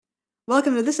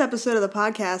Welcome to this episode of the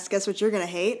podcast, Guess What You're Gonna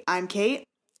Hate? I'm Kate.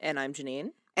 And I'm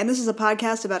Janine. And this is a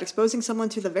podcast about exposing someone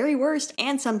to the very worst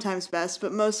and sometimes best,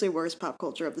 but mostly worst pop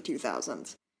culture of the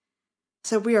 2000s.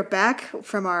 So we are back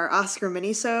from our Oscar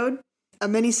minisode, a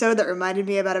minisode that reminded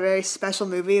me about a very special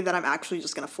movie that I'm actually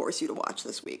just gonna force you to watch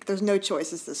this week. There's no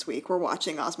choices this week. We're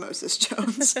watching Osmosis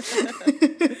Jones.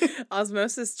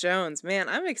 Osmosis Jones. Man,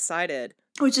 I'm excited.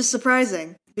 Which is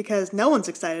surprising, because no one's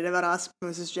excited about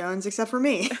Osmosis Jones except for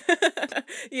me.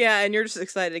 Yeah, and you're just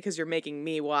excited because you're making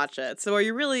me watch it. So are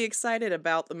you really excited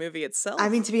about the movie itself? I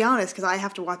mean, to be honest, because I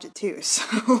have to watch it too,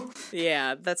 so...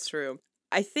 Yeah, that's true.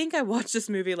 I think I watched this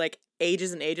movie like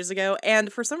ages and ages ago,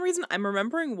 and for some reason I'm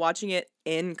remembering watching it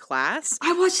in class.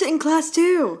 I watched it in class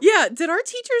too! Yeah, did our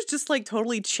teachers just like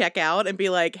totally check out and be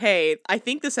like, hey, I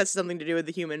think this has something to do with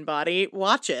the human body,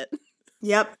 watch it?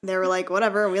 Yep, they were like,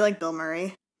 whatever, we like Bill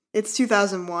Murray. It's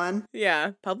 2001.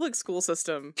 Yeah, public school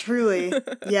system. Truly.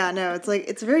 Yeah, no, it's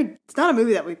not a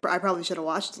movie that I probably should have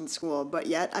watched in school, but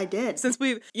yet I did. Since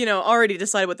we've, already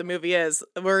decided what the movie is,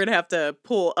 we're going to have to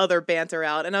pull other banter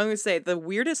out. And I'm going to say the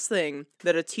weirdest thing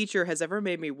that a teacher has ever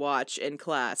made me watch in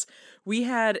class, we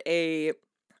had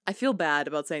I feel bad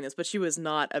about saying this, but she was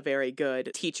not a very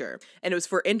good teacher. And it was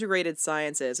for integrated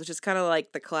sciences, which is kind of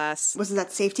like the class. Was it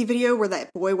that safety video where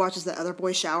that boy watches the other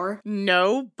boy shower?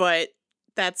 No, but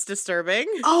that's disturbing.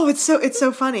 Oh, it's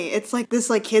so funny. It's like this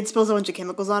kid spills a bunch of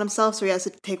chemicals on himself, so he has to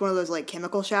take one of those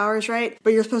chemical showers, right?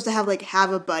 But you're supposed to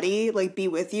have a buddy be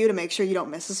with you to make sure you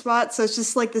don't miss a spot. So it's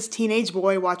just like this teenage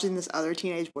boy watching this other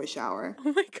teenage boy shower.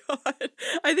 Oh my god.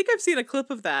 I think I've seen a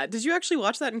clip of that. Did you actually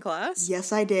watch that in class?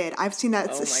 Yes, I did. I've seen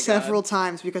that several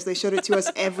times because they showed it to us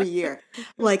every year.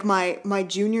 Like my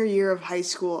junior year of high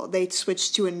school, they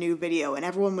switched to a new video and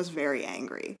everyone was very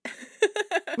angry.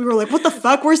 We were like, what the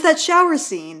fuck? Where's that shower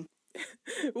scene?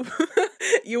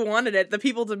 You wanted it. The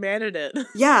people demanded it.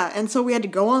 Yeah, and so we had to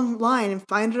go online and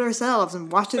find it ourselves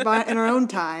and watch it in our own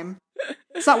time.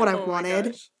 It's not what I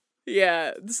wanted.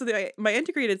 Yeah, so my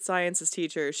integrated sciences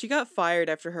teacher, she got fired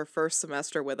after her first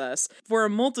semester with us for a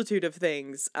multitude of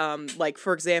things. Like,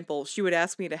 for example, she would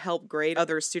ask me to help grade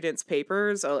other students'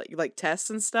 papers or like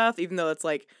tests and stuff, even though it's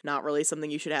not really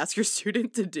something you should ask your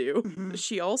student to do. Mm-hmm.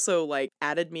 She also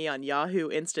added me on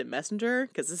Yahoo Instant Messenger,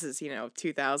 because this is,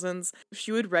 2000s.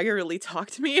 She would regularly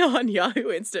talk to me on Yahoo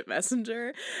Instant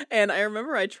Messenger, and I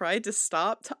remember I tried to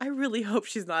stop. I really hope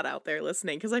she's not out there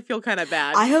listening, because I feel kind of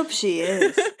bad. I hope she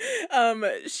is.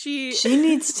 She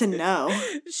needs to know.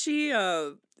 She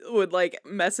would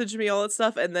message me all that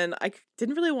stuff, and then I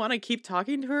didn't really want to keep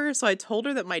talking to her, so I told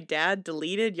her that my dad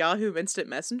deleted Yahoo Instant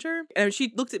Messenger, and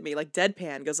she looked at me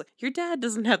deadpan, goes your dad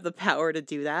doesn't have the power to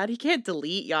do that, he can't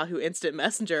delete Yahoo Instant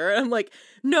Messenger. And I'm like,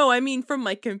 no, I mean from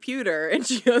my computer. And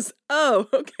she goes, oh,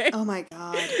 okay. Oh my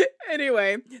god.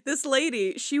 Anyway, this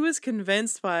lady, she was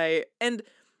convinced by, and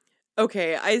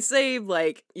okay, I say,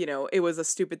 it was a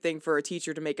stupid thing for a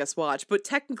teacher to make us watch, but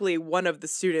technically one of the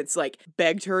students,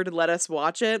 begged her to let us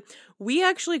watch it. We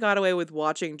actually got away with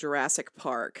watching Jurassic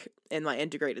Park in my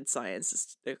integrated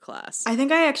sciences class. I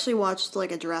think I actually watched,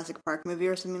 a Jurassic Park movie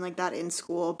or something like that in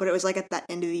school, but it was, at that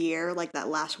end of the year, that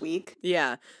last week.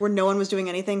 Yeah. Where no one was doing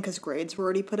anything because grades were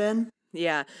already put in.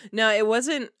 Yeah. No, it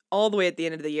wasn't all the way at the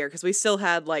end of the year, because we still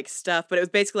had stuff, but it was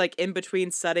basically in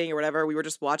between studying or whatever, we were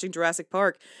just watching Jurassic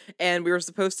Park, and we were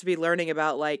supposed to be learning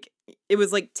about it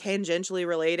was tangentially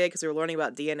related because we were learning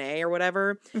about DNA or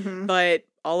whatever. Mm-hmm. But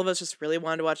all of us just really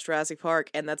wanted to watch Jurassic Park,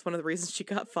 and that's one of the reasons she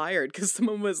got fired, because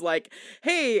someone was like,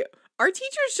 hey, our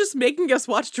teacher's just making us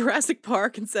watch Jurassic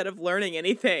Park instead of learning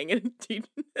anything.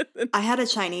 I had a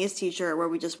Chinese teacher where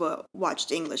we just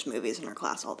watched English movies in her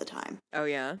class all the time. Oh,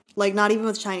 yeah? Not even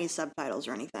with Chinese subtitles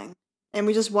or anything. And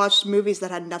we just watched movies that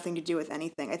had nothing to do with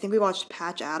anything. I think we watched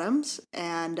Patch Adams,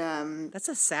 and... That's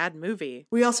a sad movie.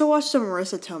 We also watched a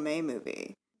Marissa Tomei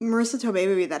movie. Marissa Tomei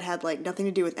movie that had, nothing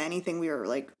to do with anything we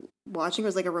were, watching. It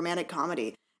was, a romantic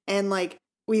comedy. And,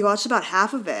 we watched about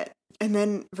half of it. And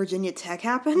then Virginia Tech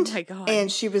happened. Oh my god.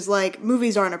 And she was like,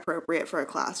 movies aren't appropriate for a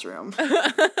classroom.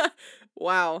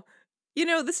 Wow.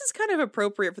 This is kind of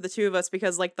appropriate for the two of us,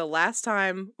 because the last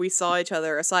time we saw each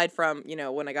other, aside from,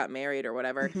 when I got married or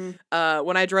whatever, mm-hmm.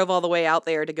 When I drove all the way out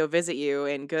there to go visit you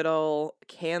in good old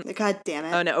Kansas. God damn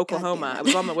it. Oh, no, Oklahoma. I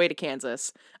was on my way to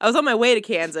Kansas.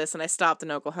 And I stopped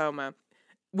in Oklahoma.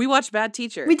 We watched Bad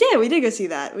Teacher. We did go see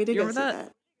that. We did go see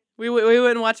that. We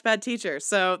went and watched Bad Teacher.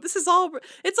 So this is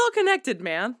it's all connected,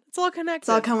 man. It's all connected. It's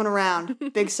all coming around.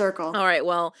 Big circle. All right,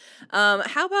 well,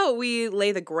 how about we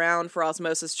lay the ground for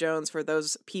Osmosis Jones for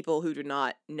those people who do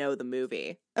not know the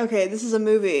movie? Okay, this is a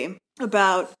movie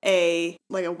about a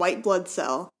white blood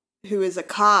cell who is a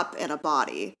cop and a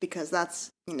body, because that's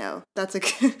that's a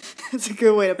that's a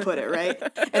good way to put it, right?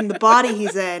 And the body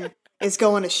he's in is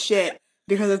going to shit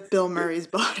because of Bill Murray's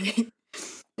body.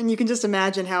 And you can just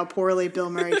imagine how poorly Bill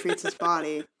Murray treats his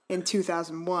body in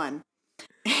 2001.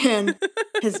 And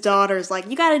his daughter's like,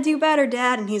 "You gotta do better,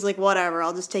 Dad." And he's like, "Whatever,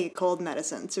 I'll just take a cold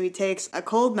medicine." So he takes a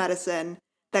cold medicine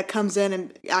that comes in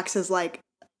and acts as like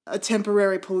a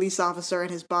temporary police officer in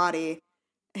his body,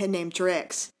 named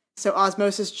Drix. So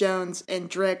Osmosis Jones and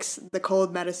Drix, the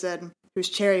cold medicine, who's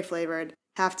cherry flavored,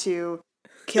 have to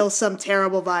kill some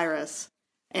terrible virus.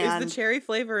 And is the cherry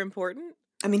flavor important?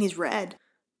 I mean, he's red.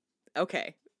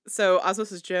 Okay. So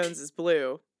Osmosis Jones is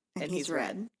blue, And he's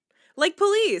red. Like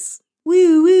police!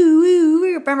 Woo, woo, woo,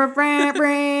 woo, brr, brr, brr,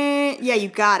 brr. Yeah, you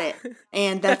got it.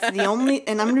 And that's the only,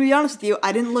 and I'm going to be honest with you,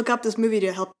 I didn't look up this movie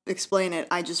to help explain it.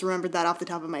 I just remembered that off the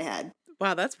top of my head.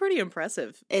 Wow, that's pretty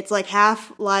impressive. It's like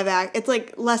it's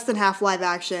like less than half live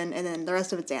action, and then the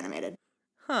rest of it's animated.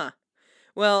 Huh.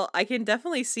 Well, I can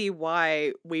definitely see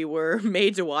why we were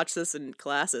made to watch this in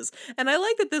classes. And I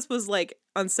like that this was like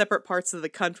on separate parts of the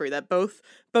country, that both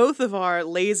of our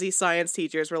lazy science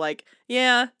teachers were like,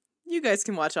 "Yeah, you guys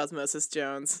can watch Osmosis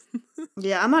Jones."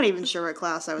 Yeah, I'm not even sure what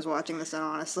class I was watching this in,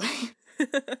 honestly.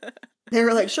 They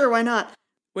were like, "Sure, why not?"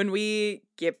 When we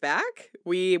get back,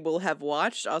 we will have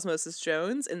watched Osmosis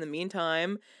Jones. In the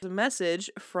meantime, a message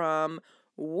from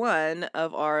one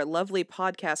of our lovely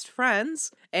podcast friends,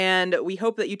 and we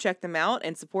hope that you check them out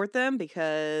and support them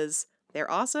because they're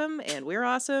awesome and we're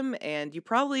awesome, and you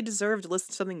probably deserve to listen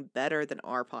to something better than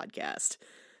our podcast.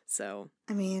 So,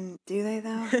 I mean, do they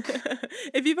though?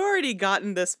 if you've already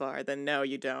gotten this far, then no,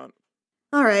 you don't.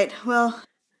 All right, well,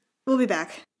 we'll be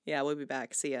back. Yeah, we'll be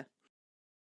back. See ya.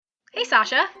 Hey,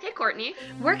 Sasha. Hey, Courtney.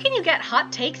 Where can you get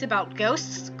hot takes about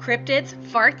ghosts, cryptids,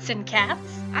 farts, and cats?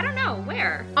 I don't know,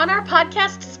 where? On our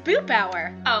podcast, Spoop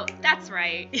Hour. Oh, that's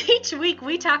right. Each week,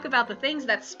 we talk about the things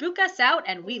that spook us out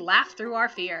and we laugh through our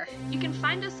fear. You can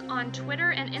find us on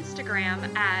Twitter and Instagram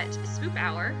at Spoop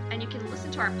Hour, and you can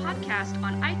listen to our podcast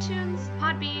on iTunes,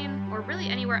 Podbean, or really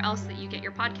anywhere else that you get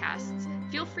your podcasts.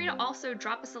 Feel free to also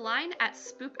drop us a line at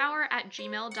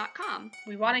spoophour@gmail.com.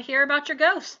 We want to hear about your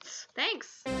ghosts.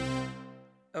 Thanks.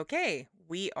 Okay,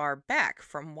 we are back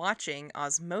from watching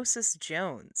Osmosis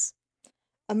Jones.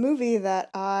 A movie that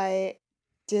I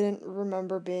didn't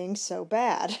remember being so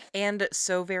bad. And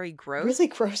so very gross. Really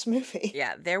gross movie.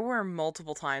 Yeah, there were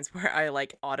multiple times where I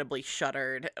like audibly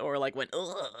shuddered or like went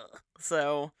ugh.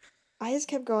 So I just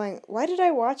kept going, why did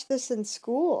I watch this in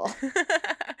school?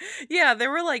 yeah,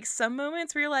 there were like some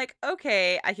moments where you're like,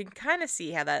 okay, I can kind of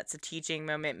see how that's a teaching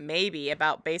moment maybe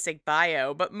about basic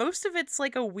bio, but most of it's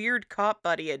like a weird cop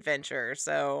buddy adventure,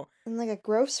 so And like a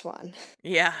gross one.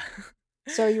 yeah.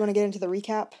 So you want to get into the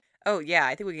recap? Oh yeah,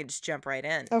 I think we can just jump right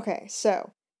in. Okay,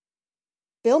 so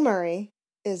Bill Murray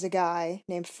is a guy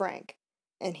named Frank,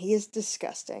 and he is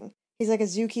disgusting. He's like a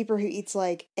zookeeper who eats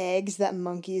like eggs that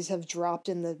monkeys have dropped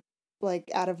in the like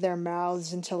out of their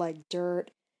mouths into like dirt,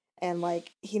 and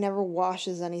like he never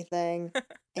washes anything.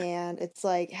 And it's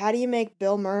like, how do you make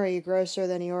Bill Murray grosser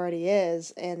than he already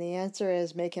is? And the answer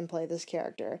is make him play this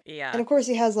character. Yeah. And of course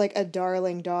he has like a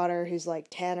darling daughter who's like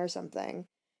 10 or something,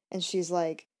 and she's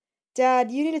like,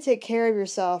 "Dad, you need to take care of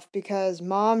yourself because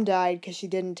Mom died because she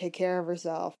didn't take care of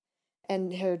herself."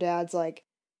 And her dad's like,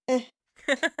 eh.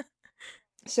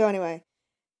 So anyway,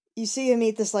 you see him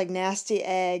eat this like nasty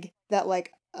egg that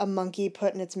like a monkey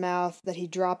put in its mouth that he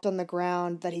dropped on the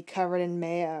ground that he covered in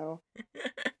mayo.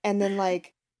 And then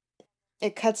like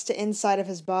it cuts to inside of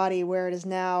his body where it is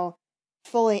now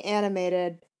fully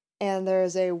animated, and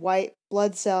there's a white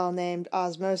blood cell named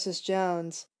Osmosis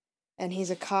Jones, and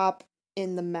he's a cop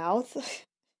in the mouth.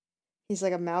 He's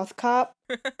like a mouth cop,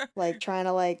 like trying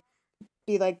to like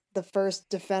be like the first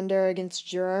defender against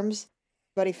germs,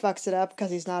 but he fucks it up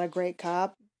because he's not a great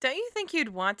cop. Don't you think you'd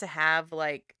want to have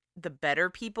like the better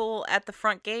people at the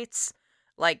front gates?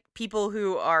 Like people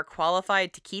who are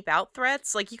qualified to keep out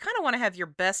threats? Like you kind of want to have your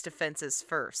best defenses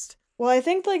first. Well, I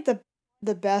think like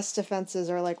the best defenses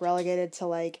are like relegated to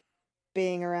like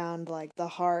being around like the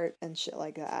heart and shit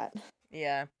like that.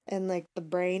 Yeah. And like the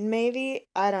brain maybe,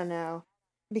 I don't know,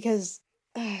 because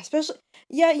especially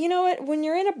you know what, when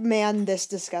you're in a man this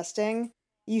disgusting,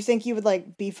 you think you would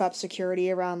like beef up security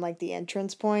around like the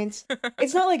entrance points.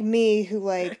 It's not like me who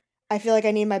like I feel like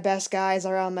I need my best guys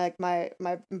around like my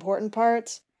important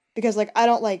parts, because like I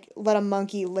don't like let a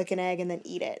monkey lick an egg and then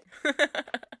eat it.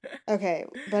 Okay,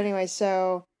 but anyway,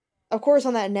 so of course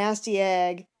on that nasty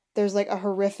egg there's like a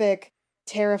horrific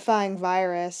terrifying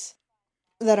virus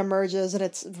that emerges, and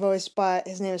it's voiced by,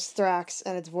 his name is Thrax,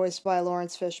 and it's voiced by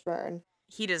Lawrence Fishburne.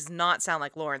 he does not sound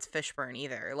like Lawrence Fishburne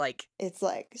either. Like, It's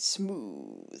like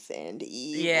smooth and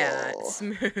evil. yeah,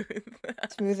 smooth.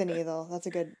 Smooth and evil. That's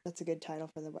a good title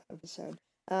for the episode.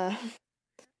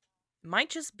 Might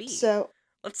just be. So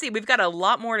Let's see. We've got a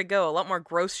lot more to go. A lot more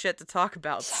gross shit to talk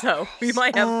about. So we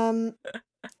might have.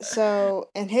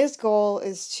 And his goal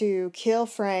is to kill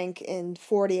Frank in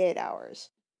 48 hours.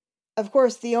 Of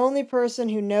course, the only person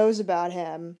who knows about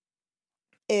him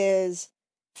is,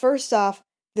 first off,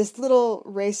 this little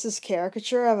racist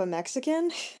caricature of a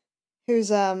Mexican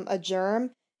who's a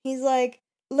germ. He's like,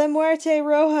 La Muerte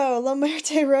Rojo, La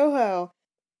Muerte Rojo.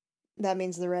 That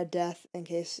means the Red Death, in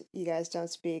case you guys don't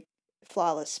speak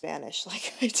flawless Spanish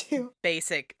like I do.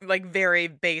 Basic, like very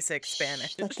basic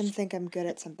Spanish. Let them think I'm good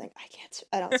at something.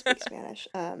 I don't speak Spanish.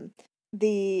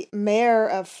 The mayor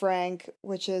of Frank,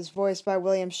 which is voiced by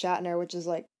William Shatner, which is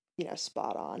like,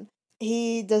 spot on.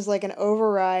 He does like an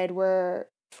override where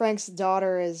Frank's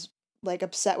daughter is like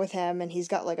upset with him and he's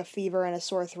got like a fever and a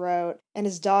sore throat. And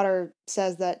his daughter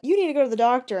says that you need to go to the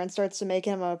doctor and starts to make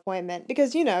him an appointment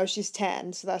because, she's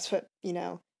 10. So that's what,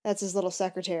 that's his little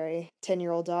secretary,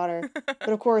 10-year-old daughter. But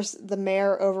of course, the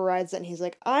mayor overrides it and he's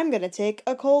like, I'm going to take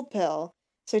a cold pill.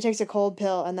 So he takes a cold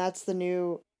pill and that's the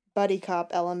new buddy cop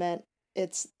element.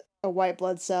 It's a white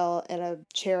blood cell and a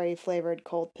cherry-flavored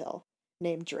cold pill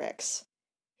named Drix,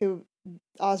 who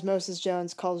Osmosis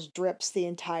Jones calls Drips the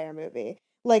entire movie.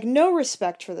 Like, no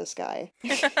respect for this guy.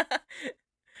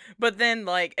 But then,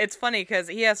 like, it's funny because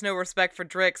he has no respect for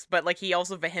Drix, but, like, he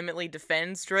also vehemently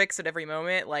defends Drix at every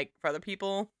moment, like, for other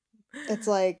people. It's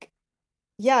like,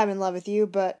 yeah, I'm in love with you,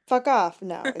 but fuck off.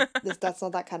 No, that's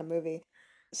not that kind of movie.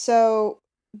 So,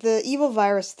 the evil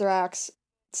virus Thrax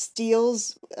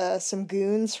steals some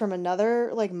goons from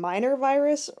another, like, minor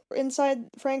virus inside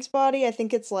Frank's body. I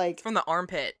think it's, like... From the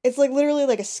armpit. It's, like, literally,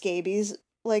 like, a scabies,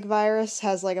 like, virus.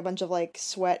 Has, like, a bunch of, like,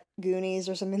 sweat goonies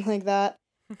or something like that.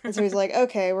 And so he's like,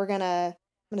 okay, I'm gonna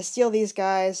steal these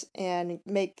guys and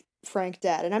make Frank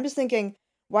dead. And I'm just thinking,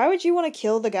 why would you want to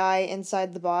kill the guy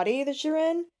inside the body that you're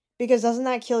in? Because doesn't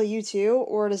that kill you too?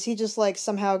 Or does he just like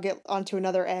somehow get onto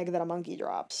another egg that a monkey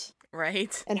drops?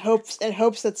 Right. And hopes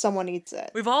that someone eats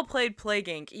it. We've all played Plague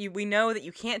Inc. We know that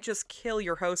you can't just kill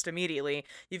your host immediately.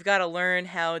 You've got to learn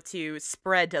how to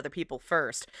spread to other people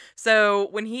first. So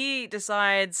when he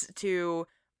decides to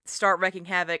start wreaking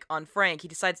havoc on Frank, he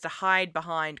decides to hide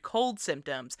behind cold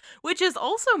symptoms, which is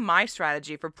also my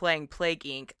strategy for playing Plague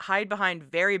Inc. Hide behind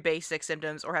very basic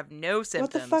symptoms or have no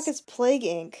symptoms. What the fuck is Plague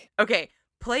Inc? Okay,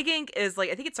 Plague Inc. is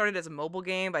like, I think it started as a mobile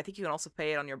game, but I think you can also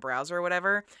play it on your browser or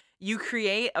whatever. You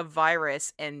create a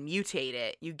virus and mutate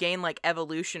it. You gain like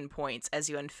evolution points as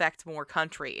you infect more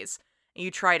countries. And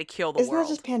you try to kill the world. Isn't that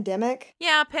just Pandemic?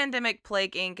 Yeah, Pandemic,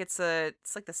 Plague Inc. It's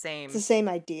like the same. It's the same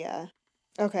idea.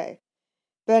 Okay.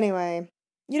 But anyway,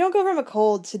 you don't go from a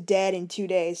cold to dead in 2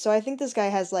 days, so I think this guy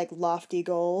has, like, lofty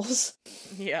goals.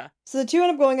 Yeah. So the two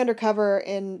end up going undercover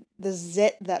in the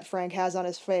zit that Frank has on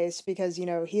his face because,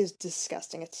 he is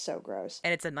disgusting. It's so gross.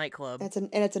 And it's a nightclub. It's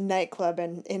a nightclub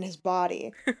in his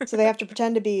body. So they have to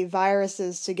pretend to be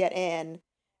viruses to get in,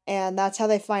 and that's how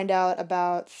they find out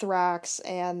about Thrax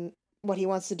and what he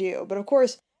wants to do. But of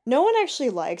course, no one actually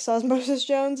likes Osmosis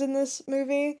Jones in this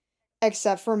movie,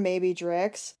 except for maybe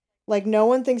Drix. Like, no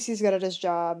one thinks he's good at his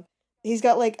job. He's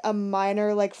got, like, a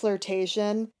minor, like,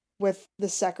 flirtation with the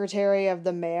secretary of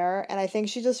the mayor, and I think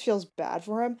she just feels bad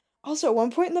for him. Also, at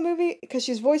one point in the movie, because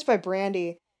she's voiced by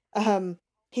Brandy,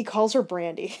 he calls her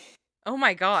Brandy. Oh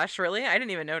my gosh, really? I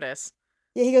didn't even notice.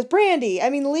 Yeah, he goes, Brandy! I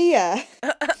mean, Leah!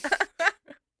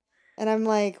 And I'm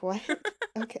like, what?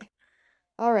 Okay.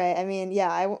 Alright, I mean,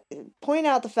 yeah, point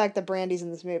out the fact that Brandy's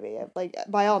in this movie. Like,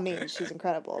 by all means, she's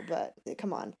incredible, but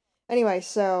come on. Anyway,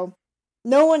 so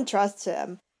no one trusts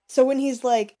him. So when he's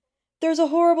like, there's a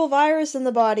horrible virus in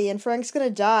the body and Frank's gonna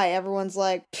die, everyone's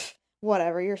like,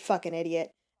 whatever, you're a fucking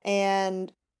idiot.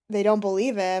 And they don't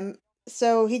believe him,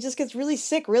 so he just gets really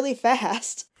sick really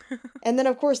fast. And then,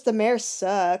 of course, the mayor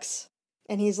sucks.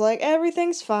 And he's like,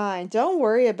 everything's fine, don't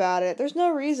worry about it. There's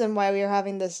no reason why we are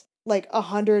having this, like,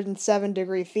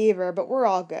 107-degree fever, but we're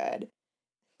all good.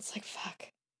 It's like, fuck.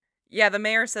 Yeah, the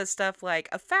mayor says stuff like,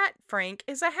 a fat Frank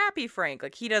is a happy Frank.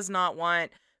 Like, he does not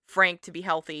want Frank to be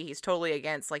healthy. He's totally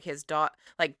against, like,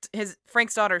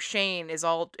 Frank's daughter Shane is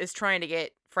trying to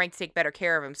get Frank to take better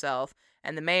care of himself,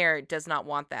 and the mayor does not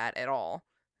want that at all.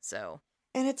 So.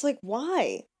 And it's like,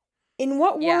 why? In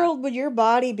what world would your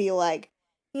body be like,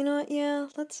 you know what, yeah,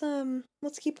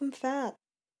 let's keep him fat.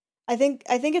 I think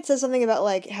it says something about,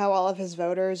 like, how all of his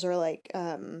voters are, like,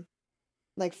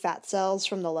 like fat cells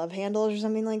from the love handles or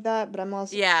something like that. But I'm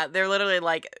also Yeah, they're literally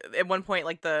like at one point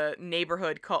like the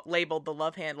neighborhood labeled the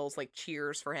love handles like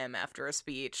cheers for him after a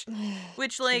speech,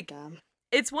 which so like dumb.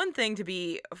 it's one thing to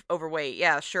be overweight,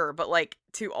 yeah, sure, but like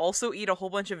to also eat a whole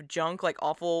bunch of junk like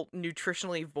awful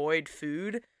nutritionally void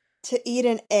food. To eat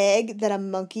an egg that a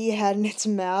monkey had in its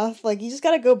mouth, like you just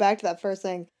got to go back to that first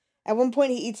thing. At one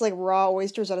point, he eats like raw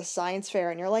oysters at a science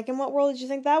fair, and you're like, in what world did you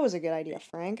think that was a good idea,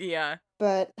 Frank? Yeah.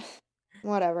 But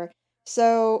whatever.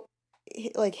 So,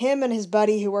 like him and his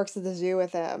buddy who works at the zoo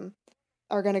with him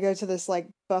are gonna go to this like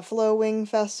Buffalo Wing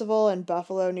Festival in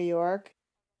Buffalo, New York,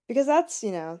 because that's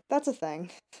that's a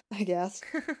thing, I guess.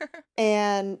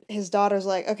 And his daughter's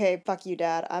like, okay, fuck you,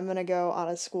 Dad. I'm gonna go on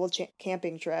a school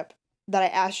camping trip that I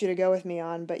asked you to go with me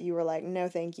on, but you were like, no,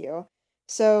 thank you.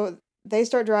 So they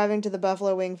start driving to the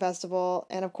Buffalo Wing Festival,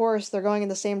 and of course, they're going in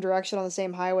the same direction on the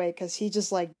same highway because he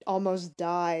just like almost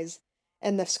dies,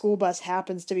 and the school bus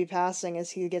happens to be passing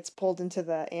as he gets pulled into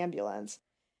the ambulance.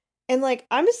 And like,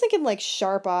 I'm just thinking like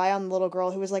sharp eye on the little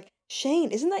girl who was like, Shane,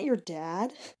 isn't that your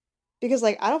dad? Because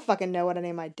like, I don't fucking know what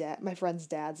any of my friends'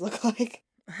 dads look like.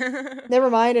 Never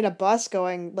mind in a bus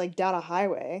going like down a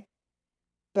highway.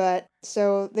 But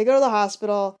so they go to the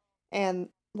hospital and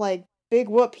like big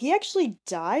whoop, he actually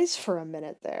dies for a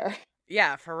minute there.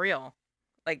 Yeah, for real.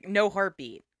 Like no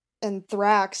heartbeat. And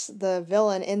Thrax, the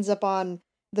villain, ends up on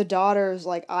the daughter's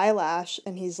like eyelash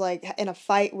and he's like in a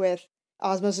fight with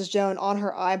Osmosis Joan on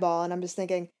her eyeball, and I'm just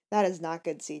thinking, that is not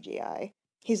good CGI.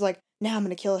 He's like, now I'm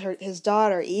gonna kill his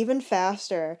daughter even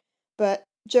faster. But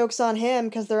joke's on him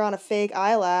because they're on a fake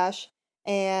eyelash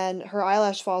and her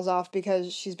eyelash falls off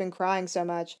because she's been crying so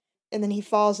much. And then he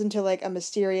falls into like a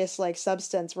mysterious like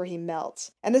substance where he melts.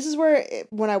 And this is where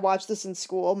when I watched this in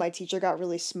school, my teacher got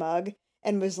really smug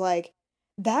and was like,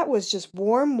 that was just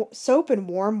warm soap and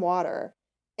warm water.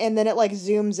 And then it like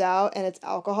zooms out and it's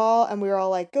alcohol, and we were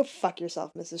all like, go fuck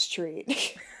yourself, Mrs.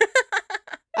 Treat.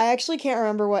 I actually can't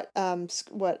remember what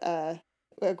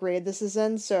grade this is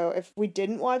in, so if we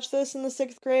didn't watch this in the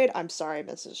 6th grade, I'm sorry,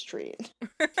 Mrs. Treat.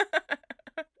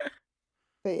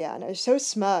 But yeah, no, so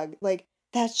smug. Like,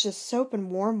 that's just soap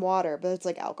and warm water, but it's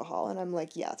like alcohol. And I'm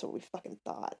like, yeah, that's what we fucking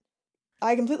thought.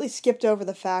 I completely skipped over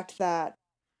the fact that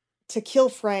to kill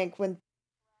Frank when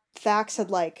Thax had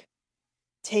like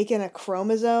taken a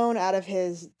chromosome out of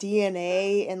his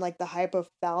DNA and like the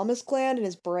hypothalamus gland in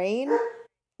his brain.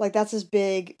 Like that's his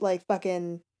big like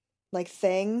fucking like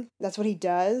thing. That's what he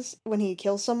does when he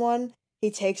kills someone.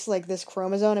 He takes like this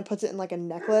chromosome and puts it in like a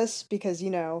necklace because,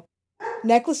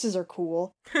 necklaces are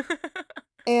cool.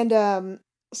 And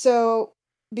so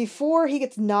before he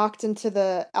gets knocked into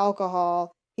the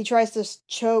alcohol, he tries to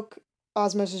choke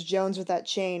Osmosis Jones with that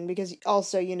chain because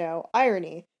also,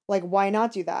 irony. Like, why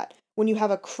not do that? When you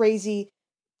have a crazy,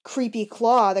 creepy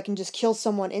claw that can just kill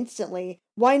someone instantly,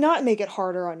 why not make it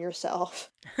harder on yourself?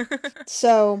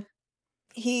 So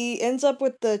he ends up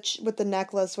with the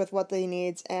necklace with what he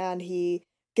needs, and he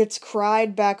gets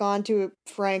cried back onto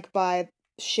Frank by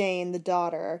Shane, the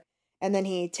daughter, and then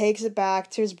he takes it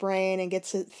back to his brain and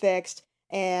gets it fixed,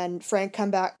 and Frank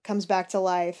comes back to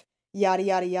life, yada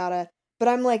yada yada. But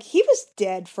I'm like, he was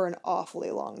dead for an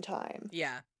awfully long time.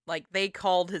 Yeah, like they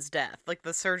called his death. Like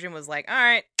the surgeon was like, all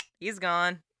right, he's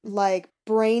gone. Like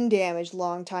brain damage,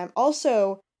 long time.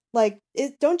 Also, like,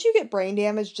 don't you get brain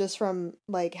damage just from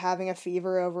like having a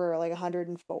fever over like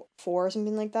 104 or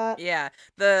something like that? Yeah,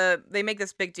 they make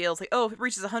this big deal. It's like, oh, if it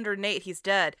reaches 108, he's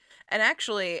dead. And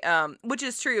actually, which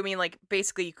is true. I mean, like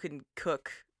basically, you can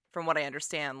cook, from what I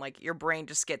understand. Like your brain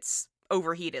just gets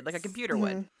overheated, like a computer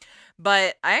would.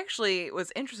 But I actually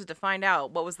was interested to find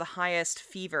out what was the highest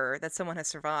fever that someone has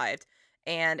survived.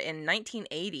 And in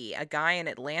 1980, a guy in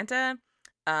Atlanta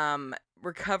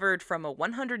recovered from a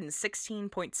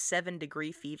 116.7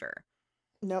 degree fever.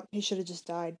 Nope, he should have just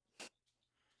died.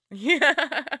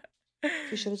 Yeah.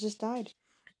 He should have just died.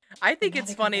 I think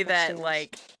it's funny that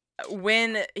like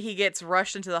when he gets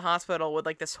rushed into the hospital with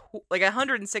like this like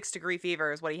 106 degree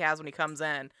fever is what he has when he comes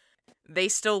in, they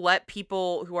still let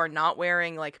people who are not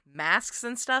wearing like masks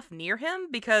and stuff near him,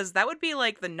 because that would be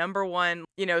like the number one,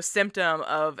 symptom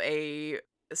of a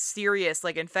serious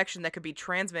like infection that could be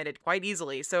transmitted quite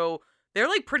easily. So they're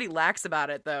like pretty lax about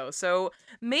it though. So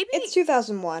maybe it's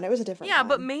 2001. It was a different time.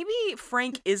 But maybe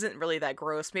Frank isn't really that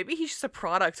gross. Maybe he's just a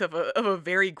product of a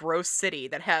very gross city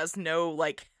that has no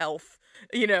like health,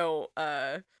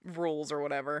 rules or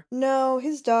whatever. No,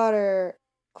 his daughter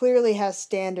clearly has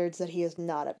standards that he is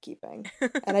not upkeeping.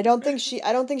 And I don't think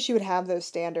she would have those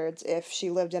standards if she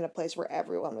lived in a place where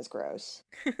everyone was gross.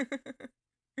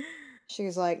 She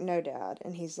was like, no, Dad.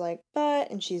 And he's like,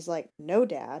 but, and she's like, no,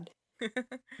 Dad.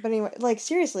 But anyway, like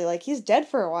seriously, like he's dead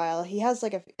for a while. He has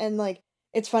like and like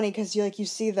it's funny because you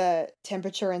see the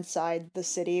temperature inside the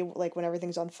city like when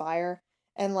everything's on fire,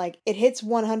 and like it hits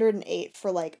 108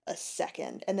 for like a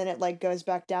second, and then it like goes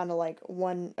back down to like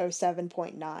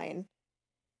 107.9.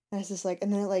 And it's just like,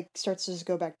 and then it like starts to just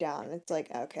go back down. And it's like,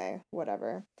 okay,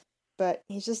 whatever. But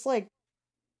he's just like,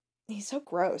 he's so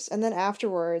gross. And then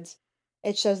afterwards,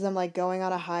 it shows them like going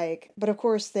on a hike. But of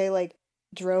course, they like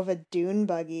drove a dune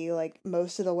buggy like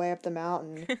most of the way up the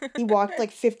mountain. He walked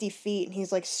like 50 feet and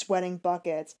he's like sweating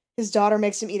buckets. His daughter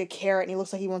makes him eat a carrot and he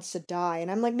looks like he wants to die. And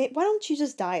I'm like, why don't you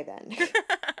just die then?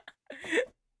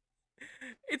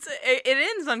 It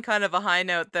ends on kind of a high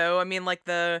note, though. I mean, like,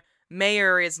 the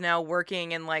mayor is now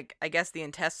working in, like, I guess the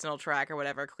intestinal tract or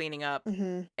whatever, cleaning up.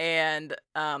 Mm-hmm. And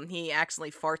he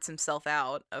actually farts himself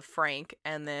out of Frank.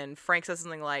 And then Frank says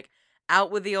something like, out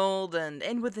with the old and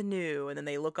in with the new. And then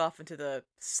they look off into the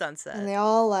sunset. And they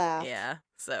all laugh. Yeah,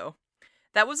 so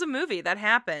that was a movie that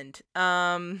happened.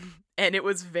 And it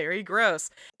was very gross.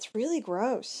 It's really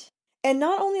gross. And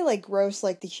not only like gross,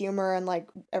 like the humor and like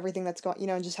everything that's going,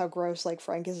 and just how gross like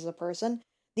Frank is as a person.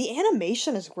 The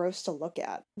animation is gross to look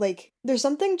at. Like, there's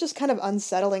something just kind of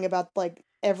unsettling about like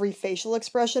every facial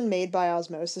expression made by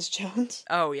Osmosis Jones.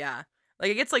 Oh yeah,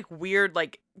 like it gets like weird,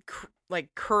 like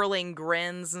curling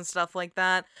grins and stuff like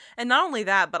that. And not only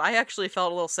that, but I actually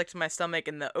felt a little sick to my stomach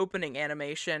in the opening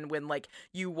animation when like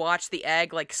you watch the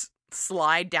egg like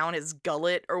slide down his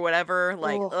gullet or whatever.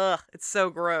 Like, ugh, it's so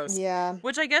gross. Yeah.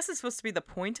 Which I guess is supposed to be the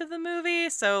point of the movie.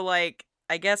 So like,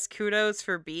 I guess kudos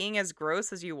for being as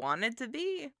gross as you wanted to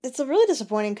be. It's really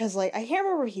disappointing because like I can't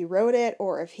remember if he wrote it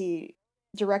or if he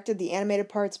directed the animated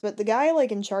parts, but the guy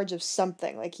like in charge of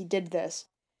something, like he did this.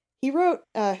 He wrote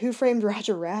Who Framed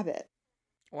Roger Rabbit.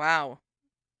 Wow.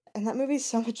 And that movie's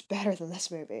so much better than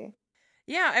this movie.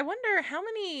 Yeah, I wonder how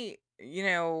many,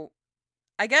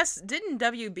 I guess, didn't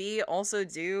WB also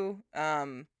do,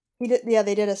 they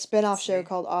did a spin-off show see.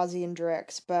 called Ozzy and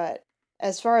Drix, but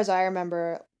as far as I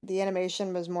remember, the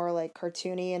animation was more like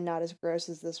cartoony and not as gross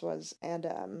as this was,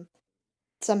 and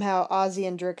somehow Ozzy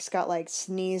and Drix got like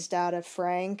sneezed out of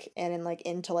Frank and in like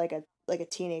into like a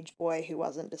teenage boy who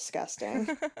wasn't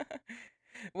disgusting.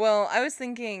 Well, I was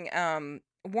thinking,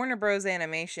 Warner Bros.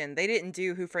 Animation, they didn't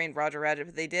do Who Framed Roger Rabbit,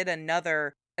 but they did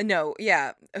another. No,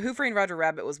 yeah, Who Framed Roger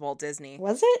Rabbit was Walt Disney.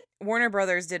 Was it? Warner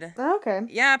Brothers did. Oh, okay.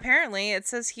 Yeah, apparently it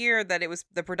says here that it was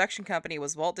the production company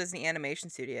was Walt Disney Animation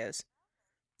Studios.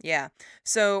 Yeah,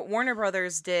 so Warner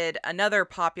Brothers did another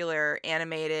popular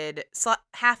animated,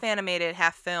 half animated,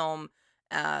 half film,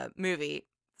 movie,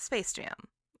 Space Jam.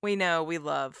 We know we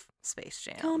love Space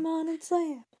Jam. Come on and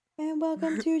slam, and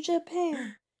welcome to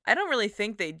Japan. I don't really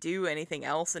think they do anything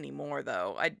else anymore,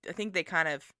 though. I think they kind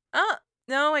of.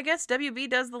 No, I guess WB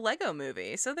does the Lego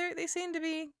movie, so they seem to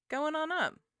be going on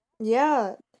up.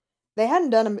 Yeah, they hadn't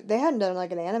done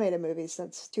like an animated movie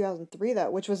since 2003 though,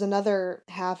 which was another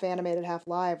half animated, half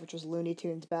live, which was Looney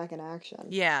Tunes Back in Action.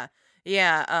 Yeah.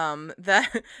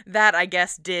 That I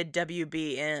guess did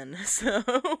WB in. So.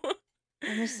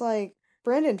 I'm just like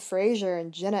Brendan Fraser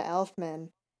and Jenna Elfman.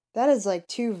 That is like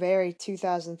two very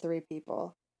 2003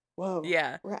 people. Whoa.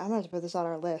 Yeah. I'm gonna have to put this on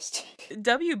our list.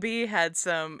 WB had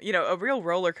some, a real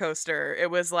roller coaster. It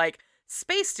was like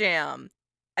Space Jam.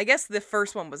 I guess the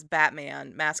first one was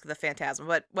Batman, Mask of the Phantasm,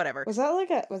 but whatever. Was that like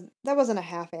that wasn't a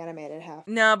half animated half?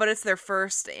 No, but it's their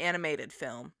first animated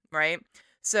film, right?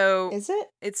 So Is it?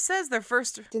 It says their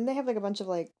first. Didn't they have like a bunch of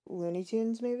like Looney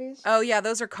Tunes movies? Oh yeah,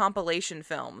 those are compilation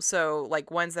films. So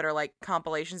like ones that are like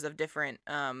compilations of different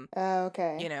Oh,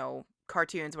 okay.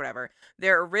 cartoons, whatever.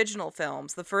 Their original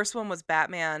films. The first one was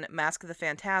Batman, Mask of the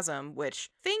Phantasm, which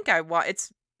I think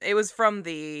it was from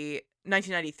the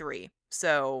 1993.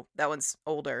 So that one's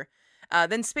older.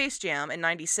 Then Space Jam in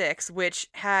 96, which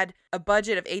had a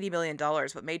budget of $80 million,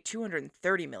 but made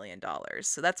 $230 million.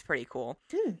 So that's pretty cool.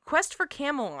 Quest for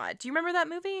Camelot. Do you remember that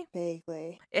movie?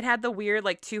 Vaguely. It had the weird,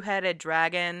 like, two-headed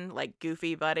dragon, like,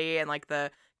 goofy buddy, and, like,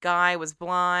 the guy was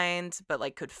blind, but,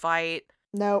 like, could fight.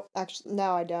 No, actually,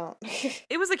 no, I don't.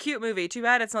 It was a cute movie. Too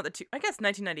bad it's not I guess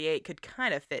 1998 could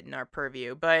kind of fit in our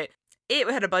purview, but it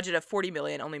had a budget of $40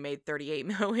 million, only made $38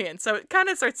 million. So it kind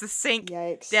of starts to sink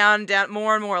Yikes. down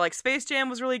more and more. Like Space Jam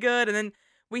was really good. And then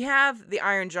we have The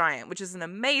Iron Giant, which is an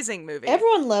amazing movie.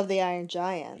 Everyone loved The Iron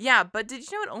Giant. Yeah, but did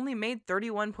you know it only made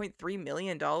 $31.3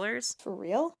 million? For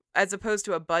real? As opposed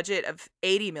to a budget of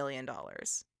 $80 million.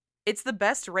 It's the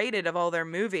best rated of all their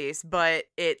movies, but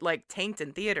it like tanked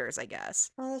in theaters, I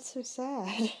guess. Oh, that's so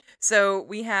sad. So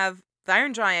we have The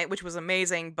Iron Giant, which was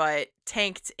amazing, but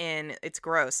tanked in, it's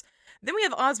gross. Then we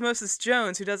have Osmosis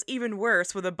Jones, who does even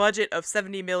worse with a budget of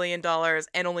 $70 million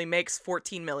and only makes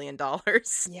 $14 million.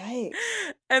 Yikes.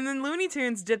 And then Looney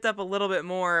Tunes dipped up a little bit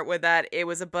more with that. It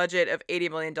was a budget of $80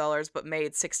 million, but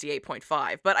made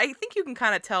 68.5. But I think you can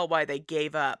kind of tell why they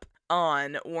gave up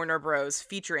on Warner Bros.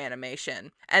 Feature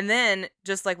animation. And then,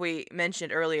 just like we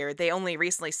mentioned earlier, they only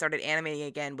recently started animating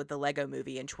again with the Lego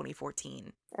Movie in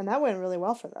 2014. And that went really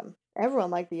well for them.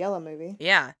 Everyone liked the Yellow Movie.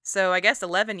 Yeah, so I guess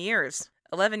 11 years.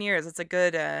 11 years, it's a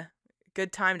good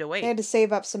time to wait. They had to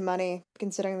save up some money,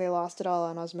 considering they lost it all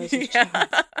on Osmosis Jones.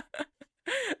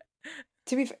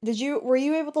 To be were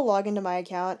you able to log into my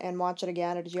account and watch it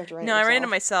again, or did you have to rent it No, yourself? I ran it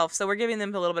myself, so we're giving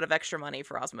them a little bit of extra money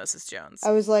for Osmosis Jones.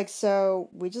 I was like, so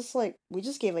we just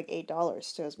gave like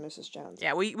 $8 to Osmosis Jones.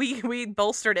 Yeah, we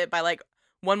bolstered it by like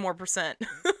 1% more.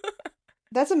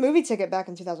 That's a movie ticket back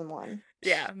in 2001.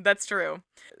 Yeah, that's true.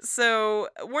 So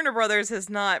Warner Brothers has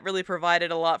not really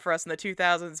provided a lot for us in the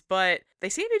 2000s, but they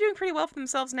seem to be doing pretty well for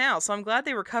themselves now, so I'm glad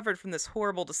they recovered from this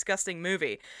horrible, disgusting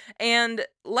movie. And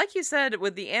like you said,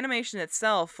 with the animation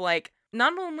itself, like,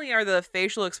 not only are the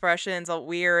facial expressions all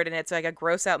weird and it's like a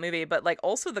gross out movie, but like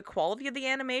also the quality of the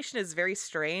animation is very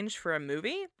strange for a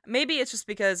movie. Maybe it's just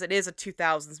because it is a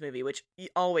 2000s movie, which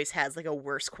always has like a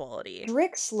worse quality.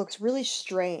 Drix looks really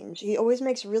strange. He always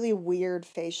makes really weird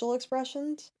facial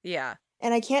expressions. Yeah.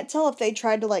 And I can't tell if they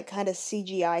tried to like kind of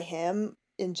CGI him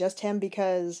in just him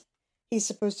because he's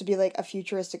supposed to be like a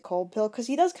futuristic cold pill, because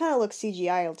he does kind of look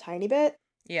CGI a tiny bit.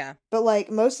 Yeah. But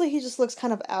like mostly he just looks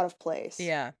kind of out of place.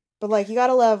 Yeah. But like you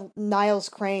gotta love Niles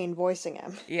Crane voicing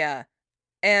him. Yeah.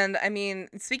 And I mean,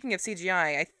 speaking of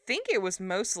CGI, I think it was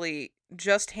mostly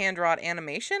just hand-drawn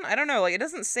animation. I don't know, like it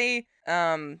doesn't say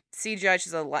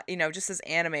CGI, just as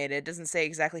animated. It doesn't say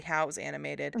exactly how it was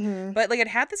animated. Mm-hmm. But like it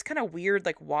had this kind of weird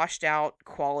like washed out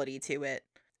quality to it,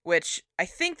 which I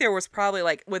think there was probably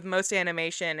like with most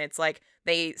animation, it's like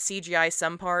they CGI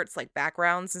some parts like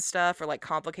backgrounds and stuff or like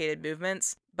complicated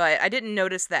movements, but I didn't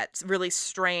notice that really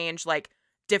strange like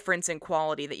difference in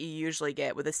quality that you usually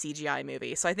get with a CGI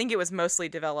movie. So I think it was mostly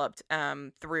developed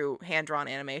through hand-drawn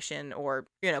animation or,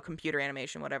 computer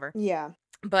animation, whatever. Yeah.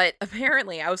 But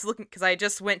apparently I was looking, because I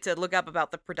just went to look up about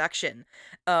the production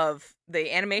of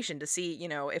the animation to see,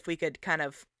 if we could kind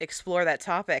of explore that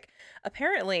topic.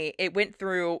 Apparently it went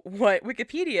through what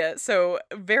Wikipedia so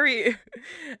very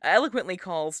eloquently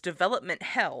calls development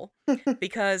hell,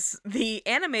 because the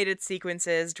animated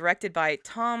sequences directed by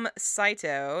Tom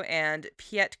Saito and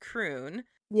Piet Kroon.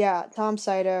 Yeah, Tom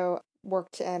Saito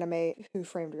worked to animate Who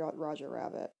Framed Roger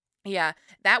Rabbit. Yeah,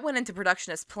 that went into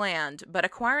production as planned, but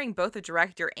acquiring both a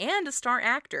director and a star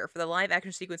actor for the live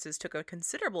action sequences took a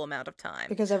considerable amount of time.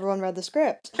 Because everyone read the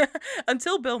script.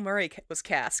 Until Bill Murray was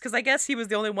cast, because I guess he was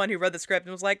the only one who read the script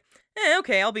and was like,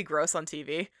 okay, I'll be gross on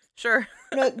TV. Sure.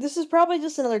 No, this is probably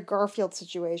just another Garfield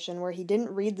situation where he didn't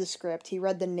read the script, he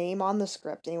read the name on the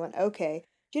script, and he went, okay.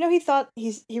 Do you know he thought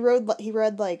he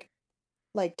read like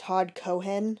Todd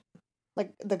Cohen,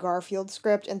 like the Garfield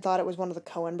script, and thought it was one of the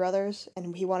Coen brothers,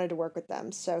 and he wanted to work with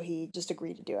them, so he just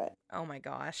agreed to do it. Oh my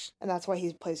gosh. And that's why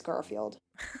he plays Garfield.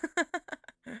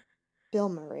 Bill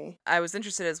Murray. I was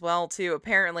interested as well, too,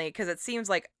 apparently, because it seems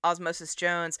like Osmosis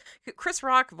Jones... Chris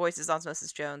Rock voices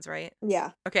Osmosis Jones, right?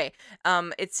 Yeah. Okay.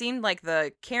 It seemed like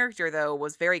the character, though,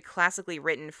 was very classically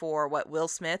written for what Will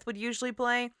Smith would usually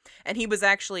play, and he was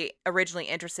actually originally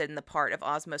interested in the part of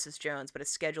Osmosis Jones, but his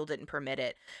schedule didn't permit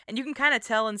it. And you can kind of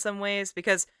tell in some ways,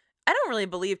 because I don't really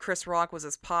believe Chris Rock was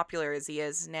as popular as he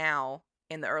is now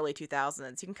in the early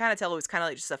 2000s. You can kind of tell it was kind of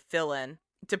like just a fill-in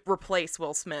to replace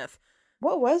Will Smith.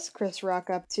 What was Chris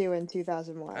Rock up to in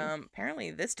 2001?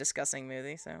 Apparently this disgusting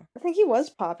movie, so. I think he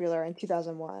was popular in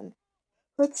 2001.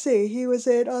 Let's see, he was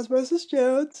in Osmosis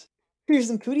Jones. He was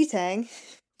in Pootie Tang.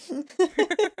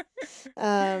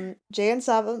 Jay and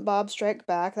Silent Bob Strike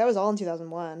Back. That was all in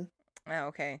 2001. Oh,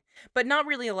 okay. But not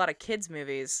really a lot of kids'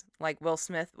 movies like Will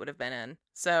Smith would have been in,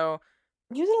 so.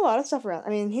 He was in a lot of stuff around.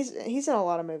 I mean, he's in a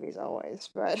lot of movies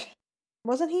always, but...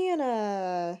 Wasn't he in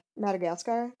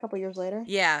Madagascar a couple years later?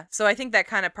 Yeah, so I think that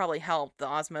kind of probably helped the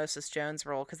Osmosis Jones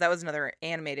role, because that was another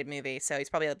animated movie, so he's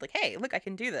probably like, hey, look, I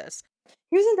can do this.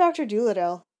 He was in Dr.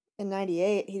 Dolittle in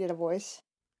 '98. He did a voice.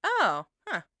 Oh,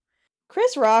 huh.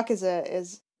 Chris Rock is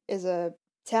a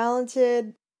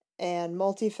talented and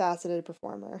multifaceted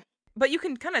performer. But you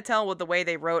can kind of tell with the way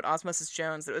they wrote Osmosis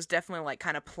Jones that it was definitely like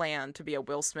kind of planned to be a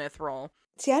Will Smith role.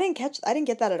 See, I didn't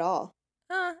get that at all.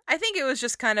 I think it was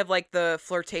just kind of like the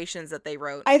flirtations that they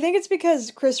wrote. I think it's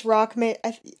because Chris Rock made...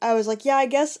 I was like, yeah,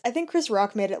 I think Chris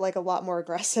Rock made it like a lot more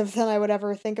aggressive than I would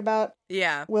ever think about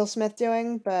Yeah. Will Smith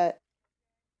doing, but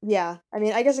Yeah, I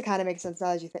mean, I guess it kind of makes sense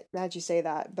now that you say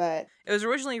that, but It was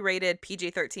originally rated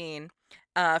PG-13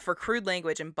 for crude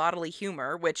language and bodily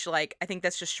humor, which, like, I think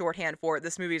that's just shorthand for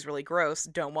this movie is really gross,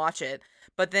 don't watch it.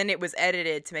 But then it was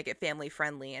edited to make it family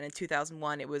friendly, and in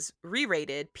 2001 it was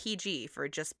re-rated PG for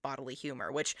just bodily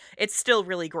humor, which it's still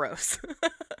really gross.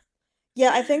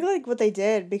 yeah, I think like what they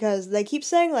did because they keep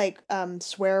saying like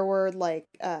swear word like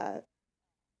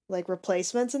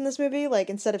replacements in this movie, like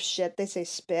instead of shit they say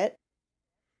spit,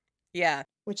 Yeah.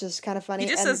 which is kind of He funny.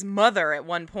 just And says mother at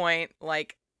one point,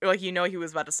 like you know he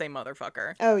was about to say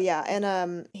motherfucker. oh yeah,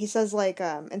 and he says like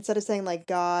instead of saying like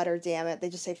God or damn it, they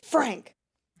just say Frank.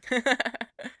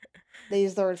 They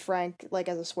use the word Frank like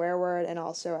as a swear word and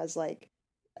also as like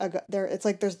there it's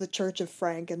like there's the Church of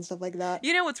Frank and stuff like that.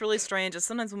 You know what's really strange is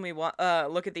sometimes when we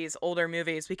look at these older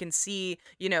movies, we can see,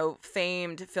 you know,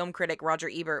 famed film critic Roger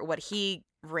Ebert, what he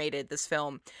rated this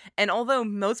film. And although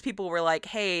most people were like,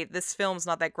 hey, this film's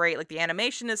not that great, like the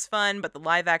animation is fun, but the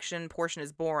live action portion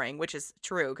is boring, which is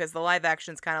true, because the live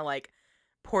action's kind of like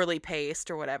poorly paced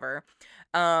or whatever.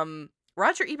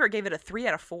 Roger Ebert gave it a 3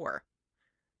 out of 4,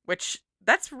 which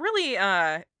that's really,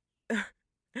 that's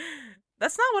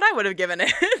not what I would have given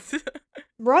it.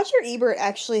 Roger Ebert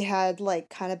actually had like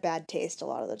kind of bad taste a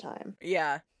lot of the time.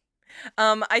 Yeah.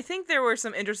 I think there were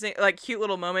some interesting, like, cute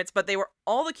little moments, but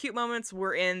all the cute moments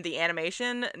were in the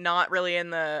animation, not really in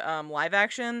the live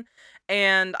action.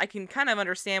 And I can kind of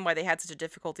understand why they had such a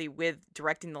difficulty with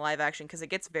directing the live action, because it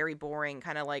gets very boring,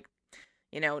 kind of like,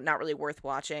 you know, not really worth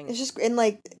watching. It's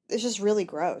just really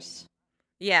gross.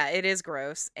 Yeah, it is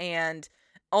gross. And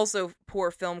also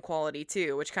poor film quality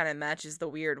too, which kind of matches the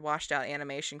weird washed out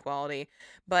animation quality.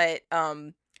 But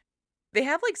they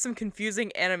have like some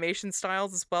confusing animation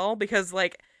styles as well, because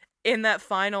like in that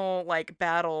final like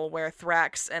battle where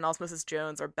Thrax and Osmosis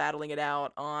Jones are battling it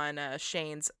out on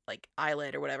Shane's like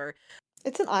eyelid or whatever.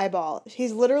 It's an eyeball.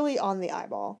 He's literally on the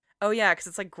eyeball. Oh yeah, because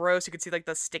it's like gross. You could see like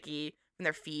the sticky in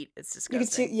their feet. It's You can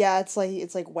disgusting. see, yeah, it's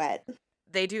like wet.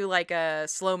 They do like a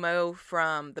slow-mo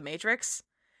from The Matrix.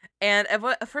 And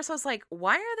at first I was like,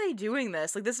 why are they doing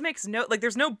this? Like, this makes no, like,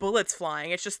 there's no bullets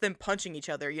flying. It's just them punching each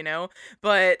other, you know?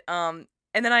 But, and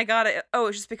then I got it. Oh,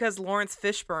 it's just because Lawrence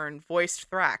Fishburne voiced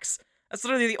Thrax. That's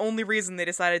literally the only reason they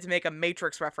decided to make a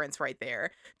Matrix reference right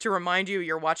there. To remind you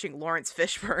you're watching Lawrence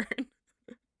Fishburne.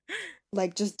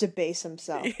 Like, just debase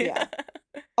himself. Yeah.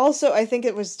 Also, I think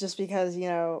it was just because, you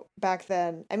know, back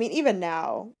then, I mean, even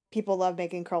now, people love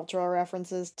making cultural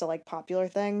references to, like, popular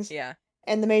things. Yeah.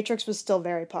 And The Matrix was still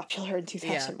very popular in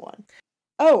 2001. Yeah.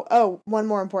 Oh, one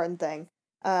more important thing.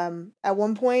 At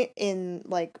one point in,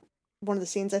 like, one of the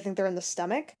scenes, I think they're in the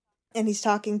stomach, and he's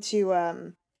talking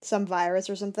to, some virus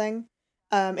or something.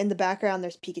 In the background,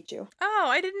 there's Pikachu. Oh,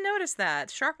 I didn't notice that.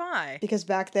 Sharp eye. Because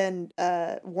back then,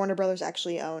 Warner Brothers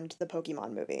actually owned the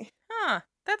Pokemon movie. Huh.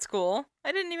 That's cool.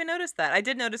 I didn't even notice that. I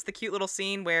did notice the cute little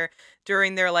scene where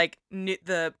during their like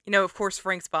of course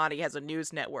Frank's body has a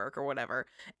news network or whatever,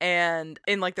 and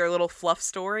in like their little fluff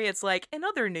story, it's like, in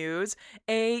other news,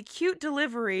 a cute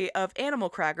delivery of animal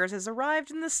crackers has arrived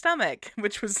in the stomach,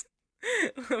 which was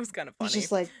it was kind of funny. He's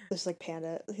just like this like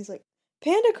panda. He's like,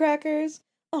 panda crackers.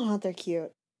 Oh, they're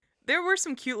cute. There were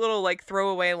some cute little like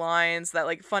throwaway lines that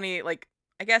like funny, like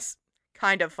I guess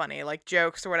kind of funny, like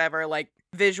jokes or whatever, like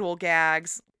visual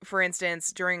gags. For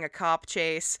instance, during a cop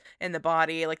chase in the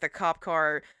body, like the cop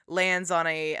car lands on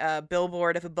a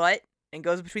billboard of a butt and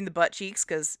goes between the butt cheeks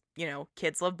because, you know,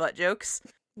 kids love butt jokes.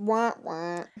 Wah,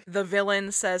 wah. The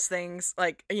villain says things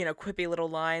like, you know, quippy little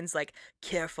lines like,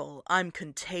 careful, I'm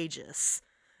contagious.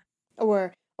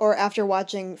 Or after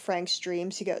watching Frank's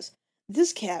dreams, he goes,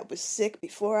 this cat was sick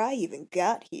before I even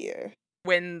got here.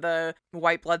 When the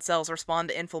white blood cells respond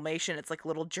to inflammation, it's like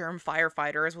little germ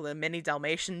firefighters with a mini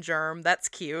Dalmatian germ. That's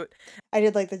cute. I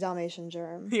did like the Dalmatian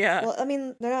germ. Yeah. Well, I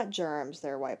mean, they're not germs,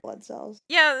 they're white blood cells.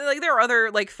 Yeah, like there are other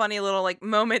like funny little like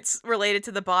moments related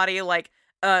to the body, like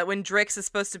when Drix is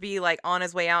supposed to be like on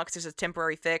his way out because there's a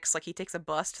temporary fix, like he takes a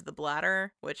bus to the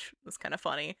bladder, which was kind of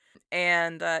funny.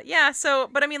 And yeah, so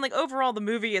but I mean, like overall the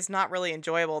movie is not really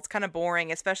enjoyable. It's kind of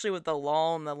boring, especially with the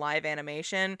lull and the live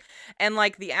animation, and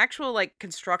like the actual like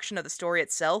construction of the story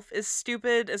itself is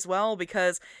stupid as well,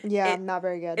 because yeah, not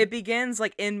very good. It begins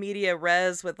like in media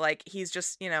res with like he's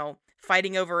just, you know,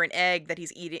 fighting over an egg that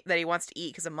he's eating, that he wants to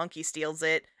eat because a monkey steals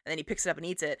it, and then he picks it up and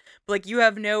eats it. But like you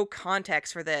have no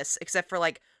context for this except for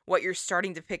like what you're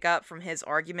starting to pick up from his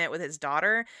argument with his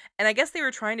daughter. And I guess they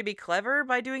were trying to be clever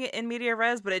by doing it in media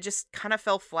res, but it just kind of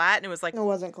fell flat, and it was like, it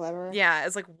wasn't clever. Yeah,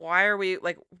 it's like, why are we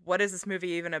like, what is this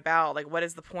movie even about? Like, what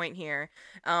is the point here?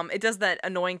 It does that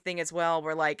annoying thing as well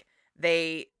where like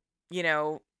they, you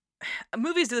know,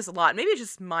 movies do this a lot. Maybe it's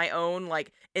just my own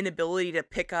like inability to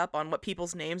pick up on what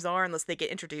people's names are unless they get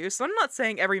introduced. So I'm not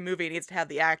saying every movie needs to have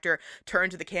the actor turn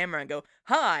to the camera and go,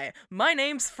 "Hi, my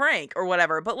name's Frank," or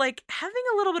whatever. But like having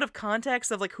a little bit of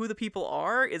context of like who the people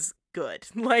are is good.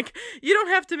 Like you don't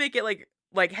have to make it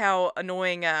like how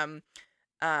annoying man,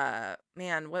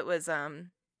 what was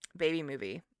baby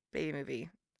movie?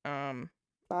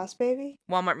 Boss Baby?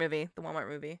 Walmart movie. The Walmart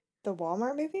movie. The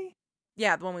Walmart movie?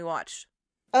 Yeah, the one we watched.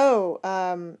 Oh,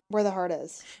 Where the Heart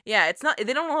Is. Yeah, it's not,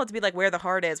 they don't want it to be like Where the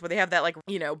Heart Is, where they have that like,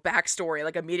 backstory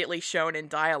like immediately shown in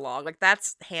dialogue. Like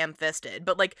that's ham-fisted.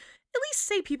 But like at least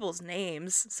say people's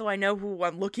names so I know who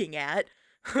I'm looking at.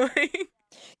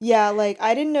 Yeah, like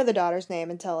I didn't know the daughter's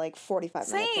name until like 45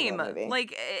 minutes into Same. the movie.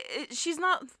 Like she's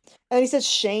not. And he said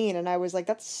Shane, and I was like,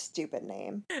 that's a stupid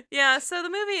name. Yeah, so the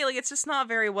movie, like, it's just not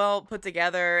very well put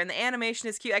together, and the animation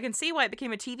is cute. I can see why it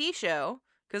became a TV show,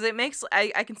 because it makes,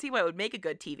 I can see why it would make a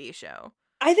good TV show.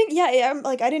 I think, yeah, I'm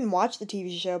like, I didn't watch the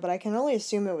TV show, but I can only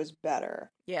assume it was better.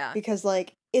 Yeah. Because,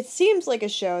 like, it seems like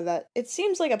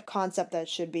a concept that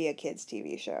should be a kid's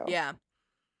TV show. Yeah.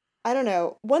 I don't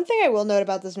know. One thing I will note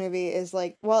about this movie is,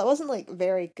 like, while it wasn't, like,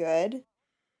 very good,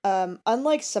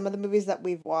 unlike some of the movies that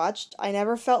we've watched, I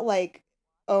never felt like,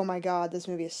 oh my god, this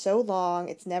movie is so long,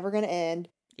 it's never gonna end.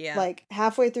 Yeah. Like,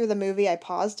 halfway through the movie, I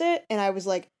paused it, and I was,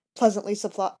 like, pleasantly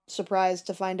surprised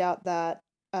to find out that,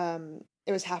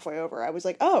 it was halfway over. I was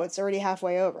like, oh, it's already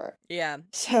halfway over. Yeah.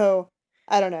 So,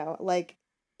 I don't know, like,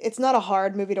 it's not a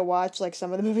hard movie to watch like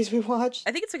some of the movies we watched.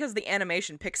 I think it's because the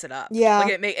animation picks it up. Yeah.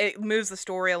 Like, it moves the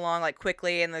story along, like,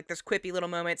 quickly, and, like, there's quippy little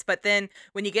moments, but then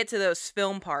when you get to those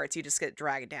film parts, you just get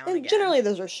dragged down And again. generally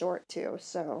those are short, too,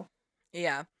 so.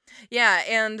 Yeah. Yeah,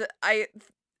 and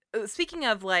speaking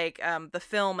of, like, the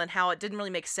film and how it didn't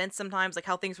really make sense sometimes, like,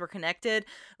 how things were connected,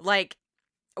 like,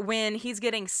 when Frank's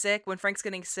getting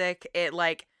sick, it,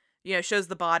 like, shows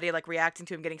the body, like, reacting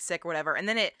to him getting sick or whatever, and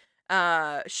then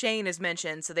Shane is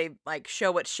mentioned, so they, like,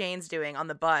 show what Shane's doing on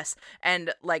the bus,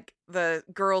 and, like, the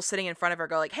girls sitting in front of her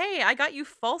go, like, hey, I got you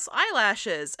false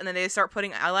eyelashes, and then they start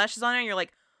putting eyelashes on her, and you're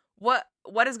like,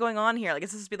 what is going on here? Like,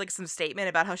 is this supposed to be, like, some statement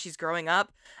about how she's growing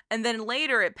up? And then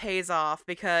later it pays off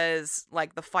because,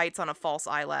 like, the fight's on a false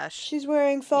eyelash. She's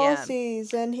wearing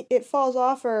falsies, and it falls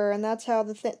off her, and that's how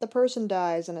the person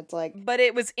dies, and it's like... But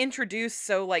it was introduced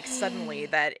so, like, suddenly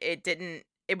that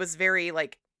it was very,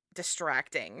 like,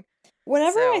 distracting.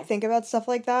 Whenever I think about stuff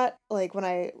like that, like, when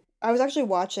I was actually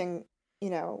watching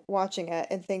it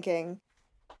and thinking,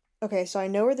 okay, so I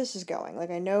know where this is going.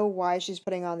 Like, I know why she's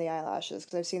putting on the eyelashes,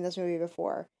 because I've seen this movie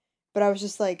before. But I was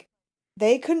just like,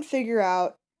 they couldn't figure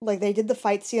out, like, they did the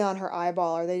fight scene on her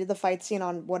eyeball, or they did the fight scene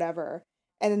on whatever,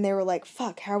 and then they were like,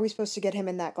 fuck, how are we supposed to get him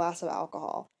in that glass of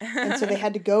alcohol? And so they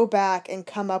had to go back and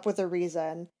come up with a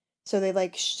reason. So they,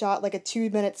 like, shot, like, a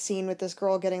 2-minute scene with this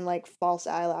girl getting, like, false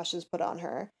eyelashes put on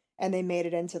her, and they made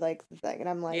it into, like, the thing. And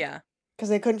I'm like... Yeah. Because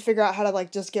they couldn't figure out how to,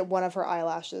 like, just get one of her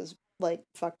eyelashes, like,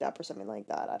 fucked up or something like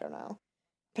that. I don't know.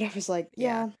 But I was like,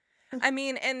 yeah. I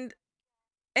mean, and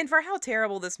for how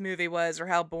terrible this movie was, or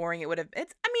how boring it would have...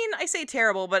 I say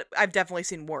terrible, but I've definitely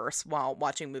seen worse while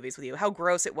watching movies with you. How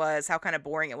gross it was, how kind of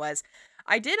boring it was.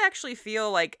 I did actually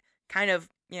feel, like, kind of...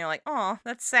 like, oh,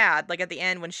 that's sad. Like, at the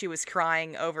end when she was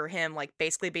crying over him, like,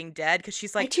 basically being dead, because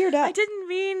she's like, I teared up. I didn't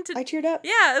mean to... I teared up.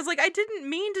 Yeah, it's like, I didn't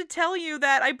mean to tell you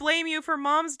that. I blame you for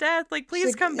Mom's death. Like,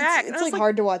 please come back. It's like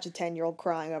hard to watch a 10-year-old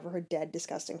crying over her dead,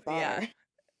 disgusting father. Yeah.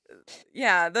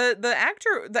 Yeah,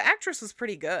 the actress was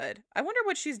pretty good. I wonder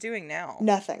what she's doing now.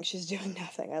 Nothing. She's doing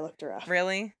nothing. I looked her up.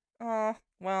 Really? Oh,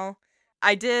 well...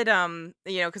 I did,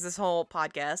 because this whole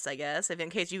podcast, I guess, if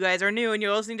in case you guys are new and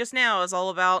you're listening just now, is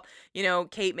all about,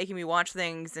 Kate making me watch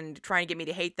things and trying to get me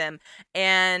to hate them.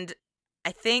 And I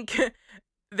think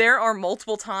there are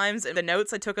multiple times in the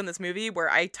notes I took on this movie where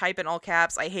I type in all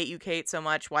caps, I hate you, Kate, so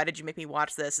much. Why did you make me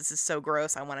watch this? This is so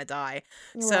gross. I want to die.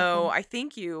 You're welcome. I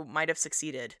think you might have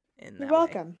succeeded in that You're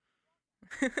welcome.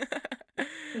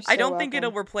 I don't think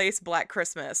it'll replace Black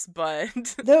Christmas, but...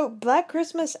 Though Black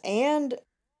Christmas and...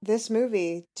 this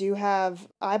movie do have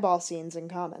eyeball scenes in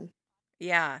common.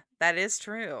 Yeah, that is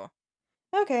true.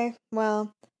 Okay,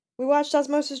 well, we watched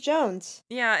Osmosis Jones.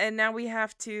 Yeah, and now we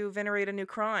have to venerate a new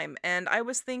crime. And I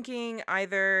was thinking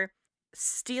either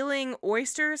stealing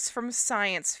oysters from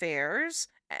science fairs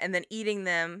and then eating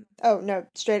them. Oh, no,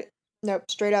 straight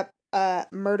up,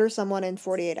 murder someone in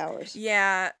 48 hours.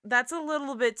 Yeah, that's a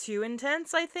little bit too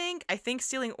intense, I think. I think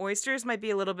stealing oysters might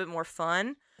be a little bit more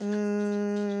fun.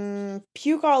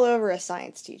 Puke all over a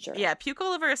science teacher. Yeah, puke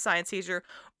all over a science teacher,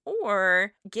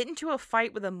 or get into a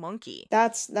fight with a monkey.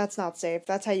 That's not safe.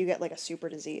 That's how you get like a super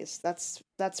disease. That's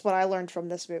what I learned from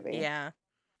this movie. Yeah.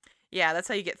 Yeah, that's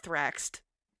how you get Thraxed.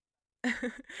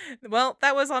 Well,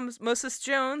 that was Osmosis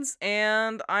Jones,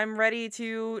 and I'm ready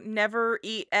to never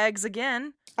eat eggs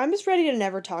again. I'm just ready to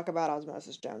never talk about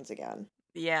Osmosis Jones again.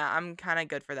 Yeah, I'm kind of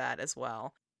good for that as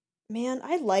well. Man,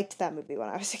 I liked that movie when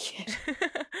I was a kid.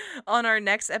 On our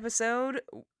next episode,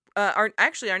 our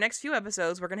next few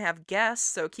episodes, we're gonna have guests,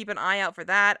 so keep an eye out for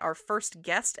that. Our first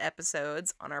guest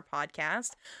episodes on our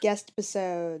podcast. Guest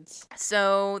episodes.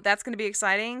 So that's gonna be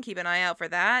exciting. Keep an eye out for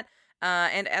that.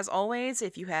 And as always,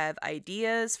 if you have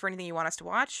ideas for anything you want us to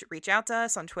watch, reach out to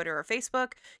us on Twitter or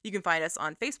Facebook. You can find us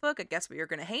on Facebook at Guess What You're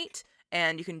Gonna Hate,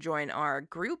 and you can join our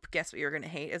group, Guess What You're Gonna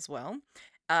Hate, as well.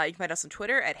 You can find us on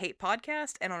Twitter at Hate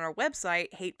Podcast and on our website,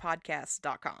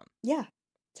 hatepodcast.com. Yeah,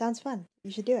 sounds fun.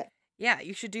 You should do it. Yeah,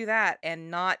 you should do that and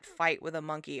not fight with a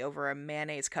monkey over a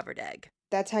mayonnaise-covered egg.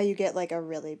 That's how you get, like, a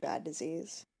really bad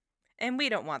disease. And we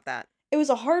don't want that. It was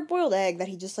a hard-boiled egg that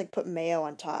he just, like, put mayo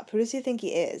on top. Who does he think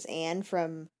he is? Anne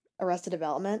from Arrested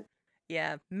Development?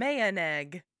 Yeah, mayon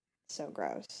egg. So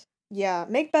gross. Yeah,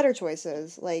 make better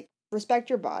choices. Like, respect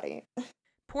your body.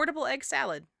 Portable egg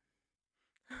salad.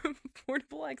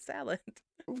 Portable egg salad.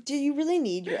 Do you really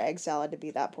need your egg salad to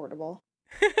be that portable?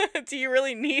 Do you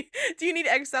need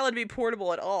egg salad to be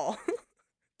portable at all?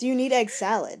 Do you need egg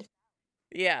salad?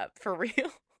 Yeah, for real.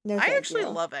 No, I thank actually you.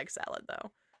 love egg salad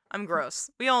though. I'm gross.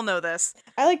 We all know this.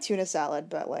 I like tuna salad,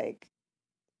 but, like,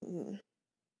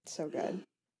 so good.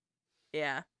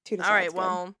 Yeah. Tuna All right,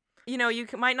 salad's good. well, you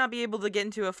might not be able to get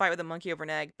into a fight with a monkey over an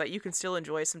egg, but you can still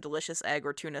enjoy some delicious egg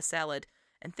or tuna salad.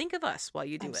 And think of us while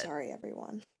you do I'm it. sorry,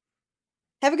 everyone.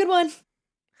 Have a good one.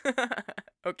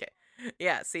 Okay.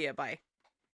 Yeah, see ya. Bye.